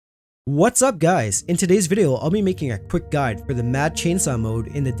What's up guys? In today's video, I'll be making a quick guide for the Mad Chainsaw mode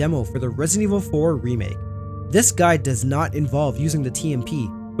in the demo for the Resident Evil 4 Remake. This guide does not involve using the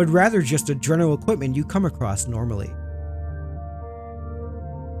TMP, but rather just the general equipment you come across normally.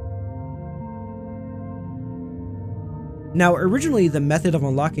 Now originally the method of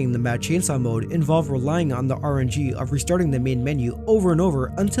unlocking the Mad Chainsaw mode involved relying on the RNG of restarting the main menu over and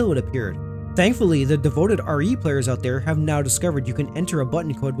over until it appeared. Thankfully, the devoted RE players out there have now discovered you can enter a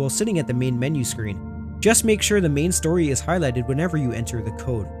button code while sitting at the main menu screen. Just make sure the main story is highlighted whenever you enter the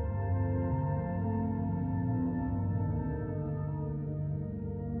code.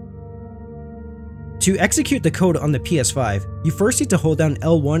 To execute the code on the PS5, you first need to hold down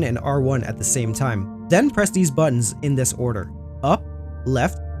L1 and R1 at the same time, then press these buttons in this order: up,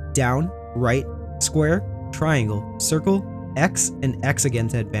 left, down, right, square, triangle, circle, X, and X again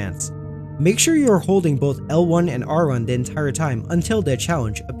to advance. Make sure you are holding both L1 and R1 the entire time until the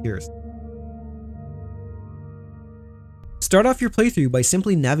challenge appears. Start off your playthrough by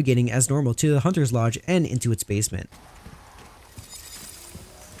simply navigating as normal to the Hunter's Lodge and into its basement.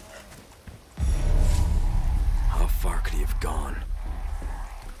 How far could he have gone?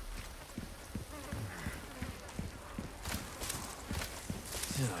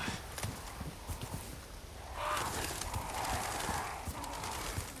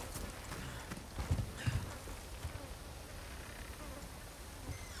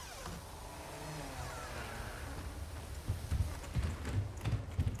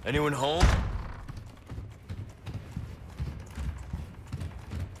 Anyone home?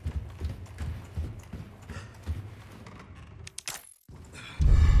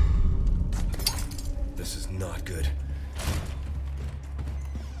 This is not good.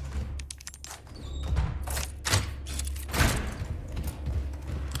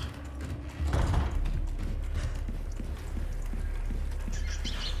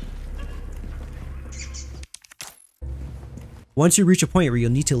 Once you reach a point where you'll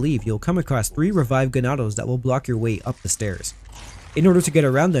need to leave, you'll come across 3 revived Ganados that will block your way up the stairs. In order to get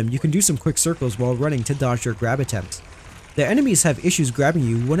around them, you can do some quick circles while running to dodge their grab attempts. The enemies have issues grabbing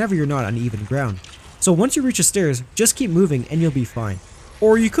you whenever you're not on even ground, so once you reach the stairs, just keep moving and you'll be fine.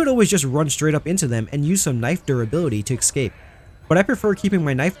 Or you could always just run straight up into them and use some knife durability to escape, but I prefer keeping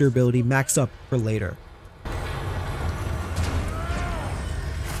my knife durability maxed up for later.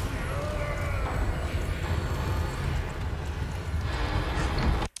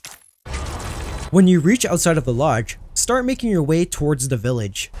 When you reach outside of the lodge, start making your way towards the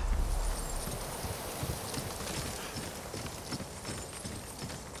village.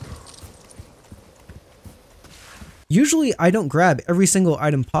 Usually I don't grab every single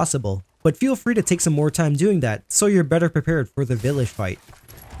item possible, but feel free to take some more time doing that so you're better prepared for the village fight.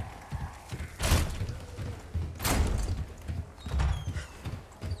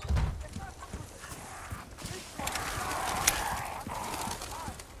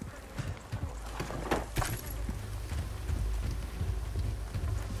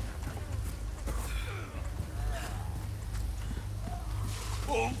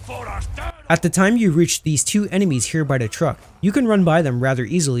 At the time you reach these 2 enemies here by the truck, you can run by them rather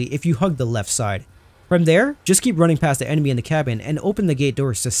easily if you hug the left side. From there, just keep running past the enemy in the cabin and open the gate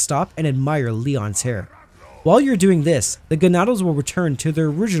doors to stop and admire Leon's hair. While you're doing this, the Ganados will return to their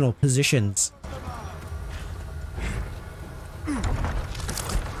original positions.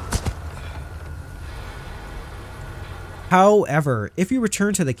 However, if you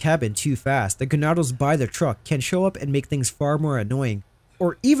return to the cabin too fast, the Ganados by the truck can show up and make things far more annoying.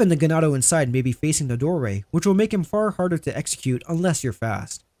 Or even the Ganado inside may be facing the doorway, which will make him far harder to execute unless you're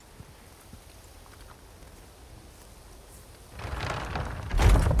fast.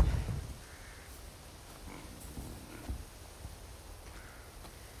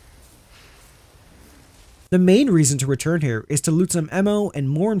 The main reason to return here is to loot some ammo and,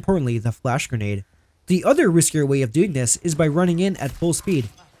 more importantly, the flash grenade. The other riskier way of doing this is by running in at full speed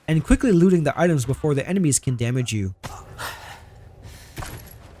and quickly looting the items before the enemies can damage you.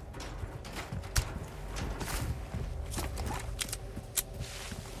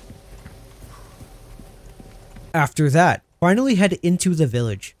 After that, finally head into the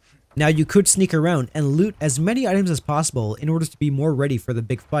village. Now you could sneak around and loot as many items as possible in order to be more ready for the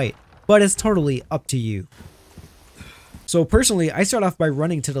big fight, but it's totally up to you. So personally, I start off by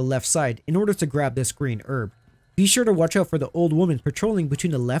running to the left side in order to grab this green herb. Be sure to watch out for the old woman patrolling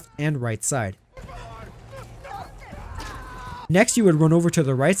between the left and right side. Next you would run over to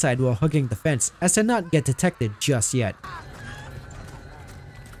the right side while hugging the fence as to not get detected just yet.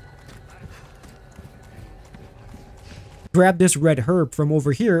 grab this red herb from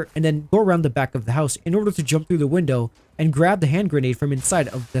over here and then go around the back of the house in order to jump through the window and grab the hand grenade from inside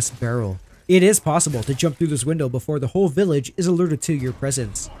of this barrel. It is possible to jump through this window before the whole village is alerted to your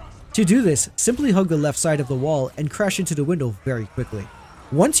presence. To do this, simply hug the left side of the wall and crash into the window very quickly.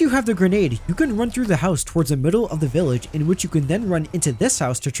 Once you have the grenade, you can run through the house towards the middle of the village, in which you can then run into this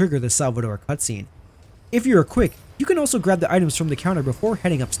house to trigger the Salvador cutscene. If you are quick, you can also grab the items from the counter before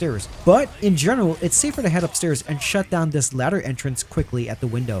heading upstairs, but in general, it's safer to head upstairs and shut down this ladder entrance quickly at the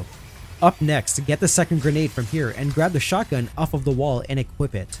window. Up next, get the second grenade from here and grab the shotgun off of the wall and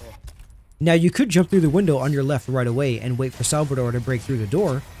equip it. Now you could jump through the window on your left right away and wait for Salvador to break through the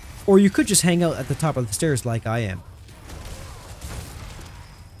door, or you could just hang out at the top of the stairs like I am.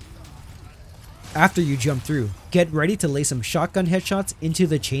 After you jump through, get ready to lay some shotgun headshots into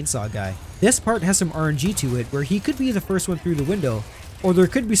the chainsaw guy. This part has some RNG to it where he could be the first one through the window, or there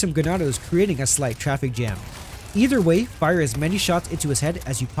could be some granados creating a slight traffic jam. Either way, fire as many shots into his head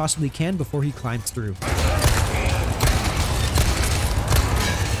as you possibly can before he climbs through.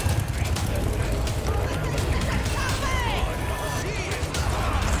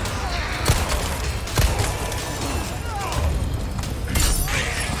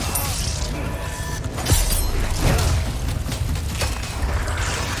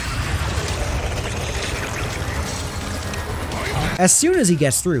 As soon as he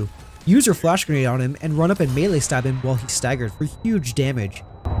gets through, use your flash grenade on him and run up and melee stab him while he's staggered for huge damage.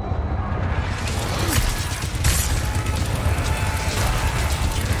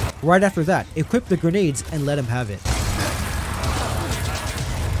 Right after that, equip the grenades and let him have it.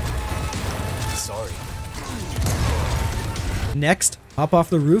 Sorry. Next, hop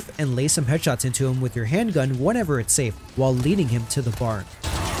off the roof and lay some headshots into him with your handgun whenever it's safe, while leading him to the barn.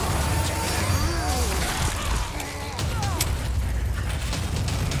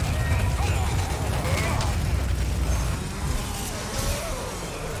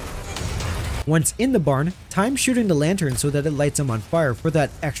 Once in the barn, time shooting the lantern so that it lights him on fire for that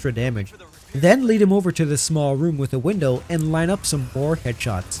extra damage. Then lead him over to this small room with a window and line up some more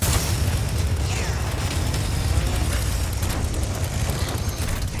headshots.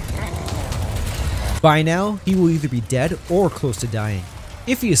 By now, he will either be dead or close to dying.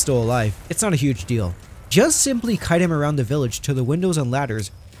 If he is still alive, it's not a huge deal. Just simply kite him around the village to the windows and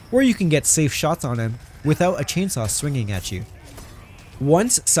ladders where you can get safe shots on him without a chainsaw swinging at you.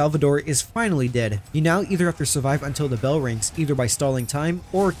 Once Salvador is finally dead, you now either have to survive until the bell rings, either by stalling time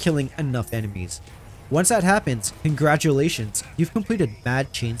or killing enough enemies. Once that happens, congratulations, you've completed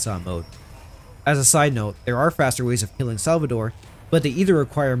Mad Chainsaw mode. As a side note, there are faster ways of killing Salvador, but they either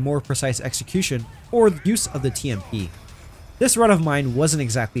require more precise execution or the use of the TMP. This run of mine wasn't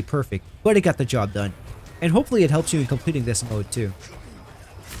exactly perfect, but it got the job done, and hopefully it helps you in completing this mode too.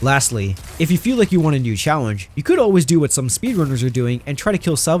 Lastly, if you feel like you want a new challenge, you could always do what some speedrunners are doing and try to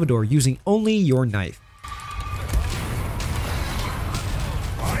kill Salvador using only your knife.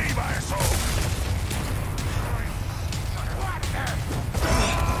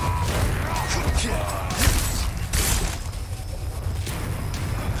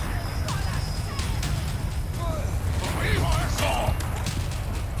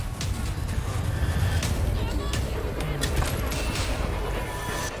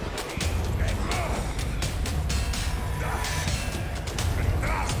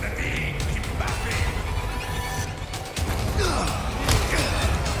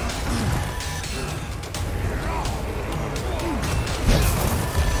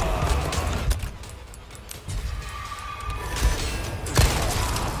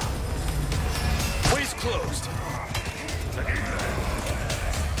 Closed.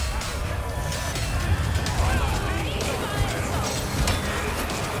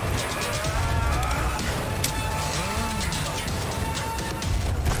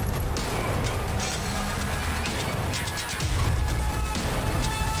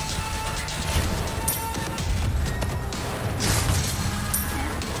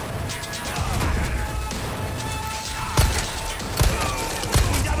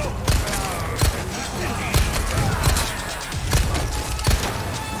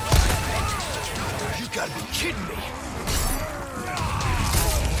 Gotta be kidding me!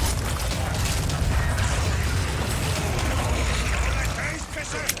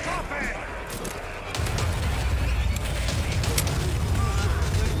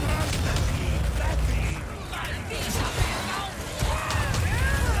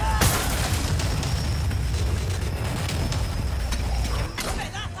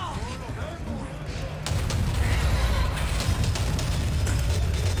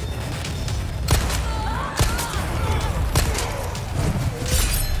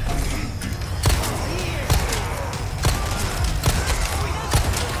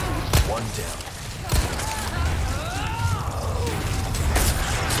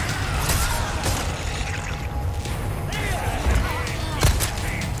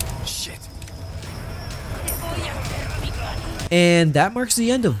 And that marks the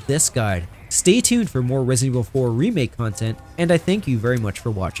end of this guide. Stay tuned for more Resident Evil 4 Remake content, and I thank you very much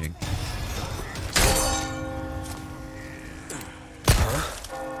for watching.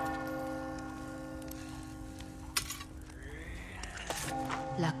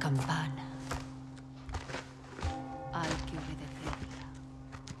 La campana. Hay que obedecerla.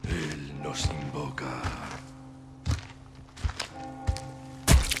 Él nos invoca.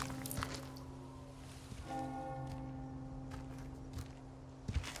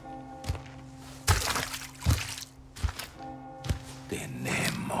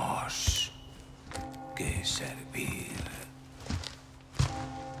 Tenemos que servir.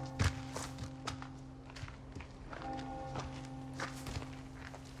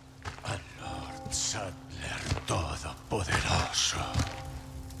 Al Lord Sadler Todopoderoso.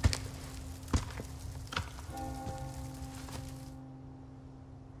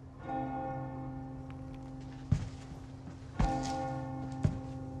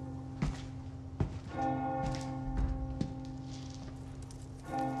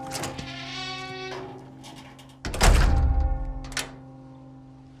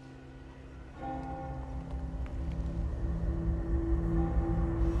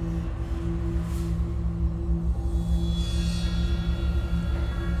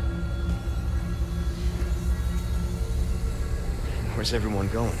 Where's everyone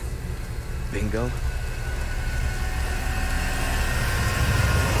going? Bingo?